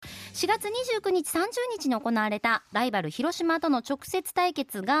4月29日30日に行われたライバル広島との直接対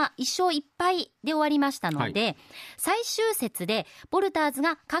決が1勝1敗で終わりましたので、最終節でボルターズ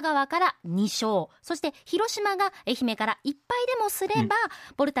が香川から2勝、そして広島が愛媛から1敗でもすれば、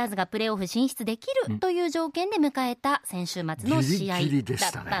ボルターズがプレーオフ進出できるという条件で迎えた先週末の試合だ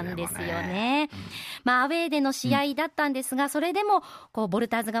ったんですよね。アウェーでの試合だったんですが、それでもボル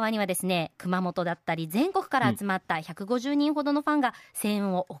ターズ側にはですね、熊本だったり全国から集まった150人ほどのファンが声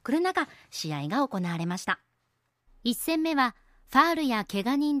援を送る中、試合が行われました。1戦目はファールや怪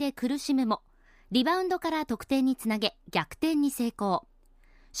我人で苦しむもリバウンドから得点につなげ逆転に成功。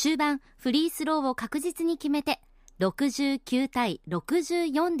終盤フリースローを確実に決めて69対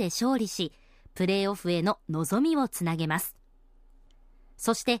64で勝利し、プレーオフへの望みをつなげます。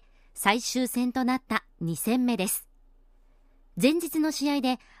そして最終戦となった2戦目です。前日の試合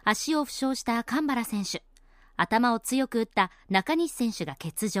で足を負傷した神原選手、頭を強く打った中西選手が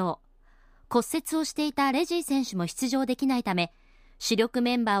欠場、骨折をしていたレジー選手も出場できないため、主力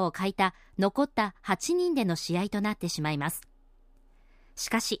メンバーを欠いた残った8人での試合となってしまいます。し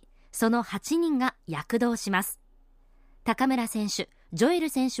かしその8人が躍動します。高村選手、ジョエル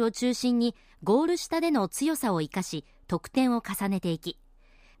選手を中心にゴール下での強さを生かし得点を重ねていき、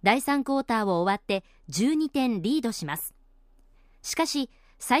第3クォーターを終わって12点リードします。しかし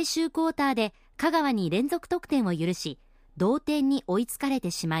最終クォーターで香川に連続得点を許し、同点に追いつかれ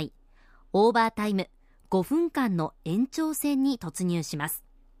てしまい、オーバータイム5分間の延長戦に突入します。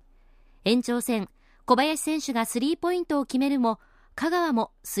延長戦、小林選手がスリーポイントを決めるも、香川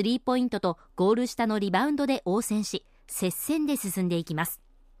もスリーポイントとゴール下のリバウンドで応戦し、接戦で進んでいきます。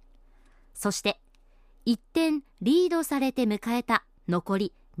そして1点リードされて迎えた残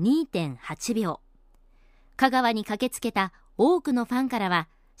り 2.8 秒、香川に駆けつけた多くのファンからは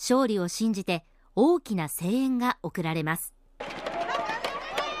勝利を信じて大きな声援が送られます。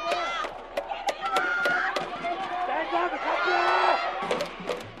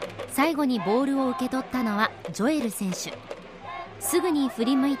最後にボールを受け取ったのはジョエル選手。すぐに振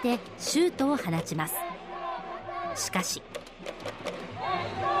り向いてシュートを放ちます。しかし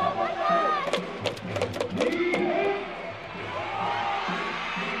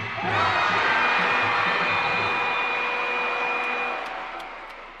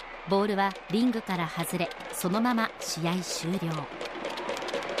ボールはリングから外れ、そのまま試合終了。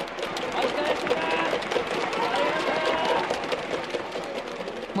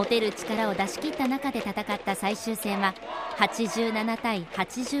持てる力を出し切った中で戦った最終戦は87対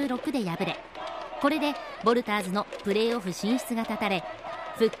86で敗れ、これでボルターズのプレーオフ進出が絶たれ、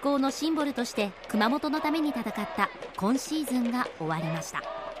復興のシンボルとして熊本のために戦った今シーズンが終わりました。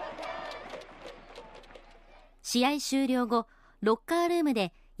試合終了後、ロッカールーム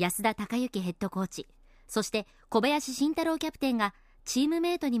で安田孝之ヘッドコーチ、そして小林慎太郎キャプテンがチーム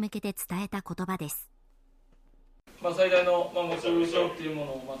メートに向けて伝えた言葉です。最大の目標優勝っていうも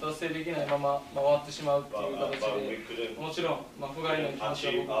のを達成できないまま回ってしまうっていう形で、もちろん不甲斐ない気持ち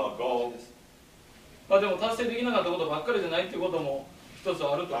は僕の話です。でも達成できなかったことばっかりじゃないっていうことも一つ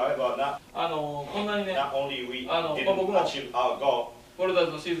はあると思います。こんなにね、僕もボルター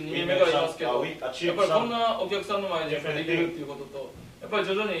ズのシーズン2年目からいますけど、やっぱりこんなお客さんの前でできるっていうことと、やっぱり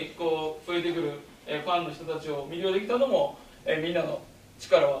徐々に増えてくるファンの人たちを魅了できたのも、みんなの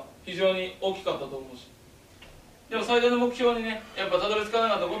力は非常に大きかったと思うし、でも最大の目標にね、やっぱたどり着かな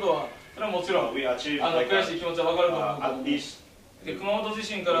かったことは、それはもちろん悔しい気持ちは分かると思うけども、で熊本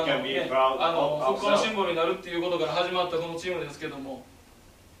自身からの、ね、復興のシンボルになるっていうことから始まったこのチームですけども、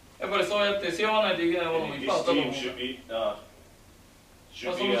やっぱりそうやって背負わないといけないものもいっぱいあったと思うから、そ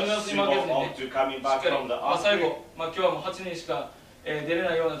の重圧に負けずにね、しっかり、最後、今日はもう8人しか出れ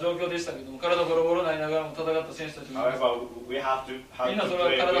ないような状況でしたけども、体ボロボロになりながらも戦った選手たちもいます。みんなそれ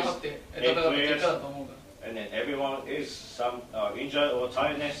は体張って戦った結果だと思うから。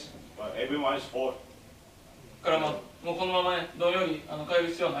からもうこのままね、どんより変える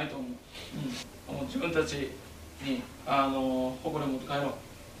必要はないと思う。もう自分たちに誇りを持って帰ろう。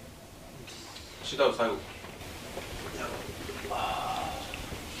シダウ最後。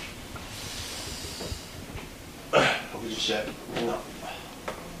60試合みんなや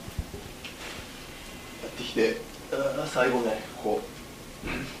ってきて、最後ね、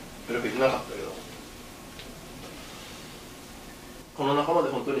うまくいけなかったけど、この仲間で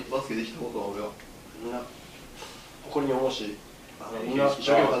本当にバスケできたことは俺はみんな誇りに思うし、みんな一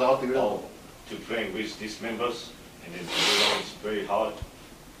生懸命戦ってくれたと思う。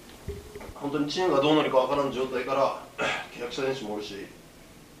本当にチームがどうなるか分からん状態から契約した選手もおるし、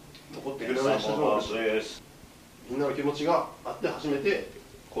残ってくれない人もおるし、みんなの気持ちがあって初めて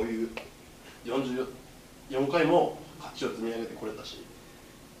こういう44回も勝ちを積み上げてこれたし、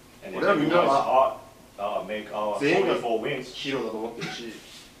俺はみんなが全員がヒーローだと思ってるし、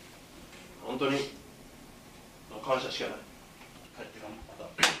本当に感謝しかない。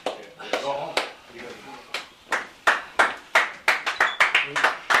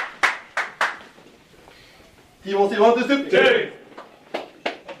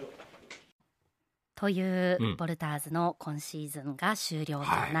というボルターズの今シーズンが終了と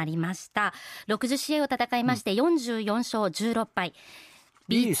なりました、60試合を戦いまして44勝16敗、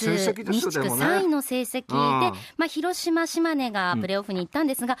B2 西地区3位の成績で、広島、島根がプレーオフに行ったん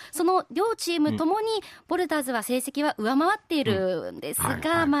ですが、その両チームともにボルターズは成績は上回っているんですが、ル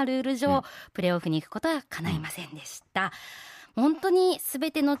ール上プレーオフに行くことは叶いませんでした。本当に全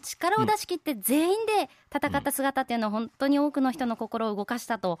ての力を出し切って全員で戦った姿っていうのは本当に多くの人の心を動かし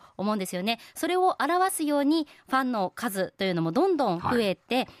たと思うんですよね。それを表すようにファンの数というのもどんどん増え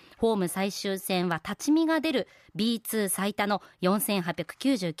て、ホーム最終戦は立ち見が出る B2 最多の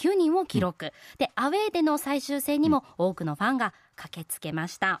4899人を記録、でアウェーでの最終戦にも多くのファンが駆けつけま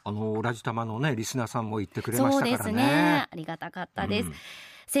した。ラジタマのねリスナーさんも言ってくれましたからね。そうですね、ありがたかったです、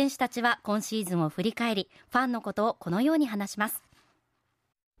選手たちは今シーズンを振り返り、ファンのことをこのように話します。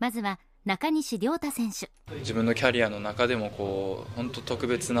まずは中西亮太選手。自分のキャリアの中でも本当特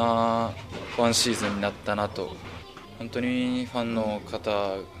別なワンシーズンになったなと、本当にファンの方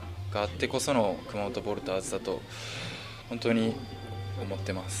があってこその熊本ボルターズだと本当に思っ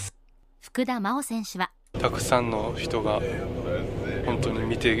てます。福田真央選手は、たくさんの人が本当に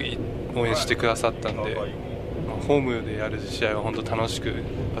見て応援してくださったんで、ホームでやる試合は本当楽しく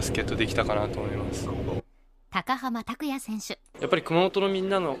バスケットできたかなと思います。高浜拓也選手。やっぱり熊本のみん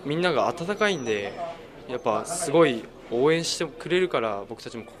なが温かいんで、やっぱすごい応援してくれるから僕た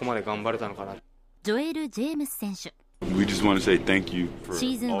ちもここまで頑張れたのかな。ジョエル・ジェームス選手。シ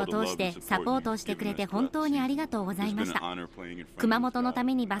ーズンを通してサポートをしてくれて本当にありがとうございました。熊本のた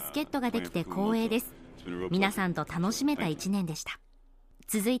めにバスケットができて光栄です。皆さんと楽しめた1年でした。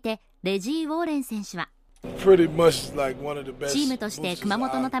続いてレジー・ウォーレン選手は、チームとして熊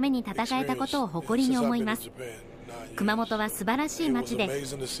本のために戦えたことを誇りに思います。熊本は素晴らしい街で、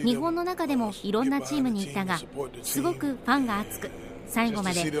日本の中でもいろんなチームに行ったが、すごくファンが熱く、最後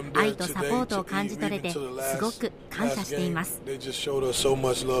まで愛とサポートを感じ取れて、すごく感謝しています。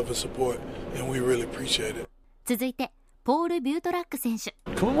続いてポール・ビュートラック選手。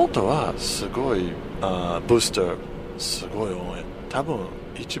熊本はすごいブースター、すごい応援、多分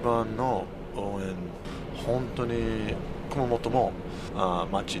一番の応援。本当に熊本も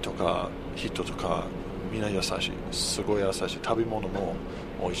街とか人とかみんな優しい、すごい優しい。食べ物も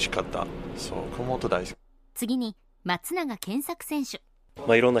美味しかった。そう、熊本大好き。次に松永健作選手。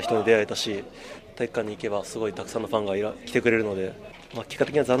いろんな人に出会えたし、体育館に行けばすごいたくさんのファンが来てくれるので、結果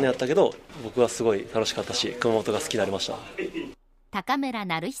的には残念だったけど僕はすごい楽しかったし、熊本が好きになりました。高村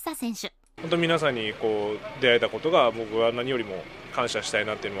成久選手。本当皆さんに出会えたことが僕は何よりも感謝したい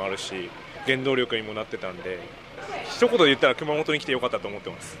なっていうのもあるし、原動力にもなってたんで、一言で言ったら熊本に来てよかったと思っ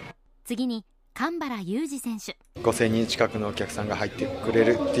てます。次に神原雄二選手。5000人近くのお客さんが入ってくれ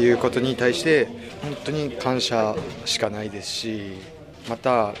るっていうことに対して本当に感謝しかないですし、ま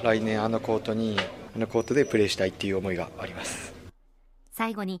た来年コートでプレーしたいっていう思いがあります。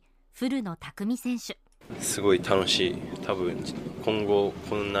最後に古野匠選手。すごい楽しい。多分今後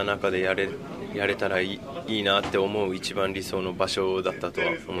こんな中でやれたらいいなって思う一番理想の場所だったとは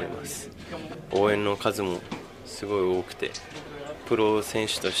思います。応援の数もすごい多くて、プロ選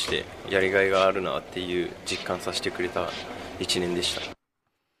手としてやりがいがあるなっていう実感させてくれた1年でした。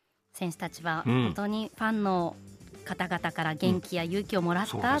選手たちは本当にファンの方々から元気や勇気をもらっ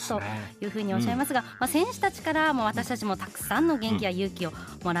たというふうにおっしゃいますが、選手たちからも私たちもたくさんの元気や勇気を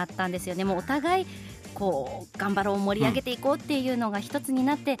もらったんですよね。もうお互い頑張ろう、盛り上げていこうっていうのが一つに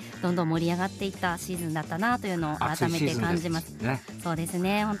なって、どんどん盛り上がっていったシーズンだったなというのを改めて感じます。そうです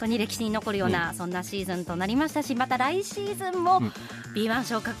ね、本当に歴史に残るような、そんなシーズンとなりましたし、また来シーズンも B1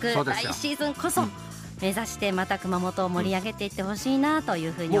 昇格、来シーズンこそ目指してまた熊本を盛り上げていってほしいなとい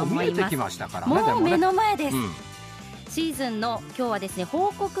うふうに思います。もう見えてきましたからね。もう目の前です。シーズンの今日はですね、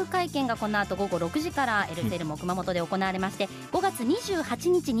報告会見がこの後午後6時からエルセルも熊本で行われまして、5月28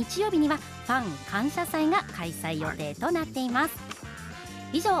日日曜日にはファン感謝祭が開催予定となっています。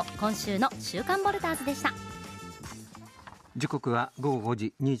以上、今週の週刊ボルターズでした。時刻は午後5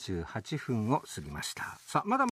時28分を過ぎました。さあ、まだ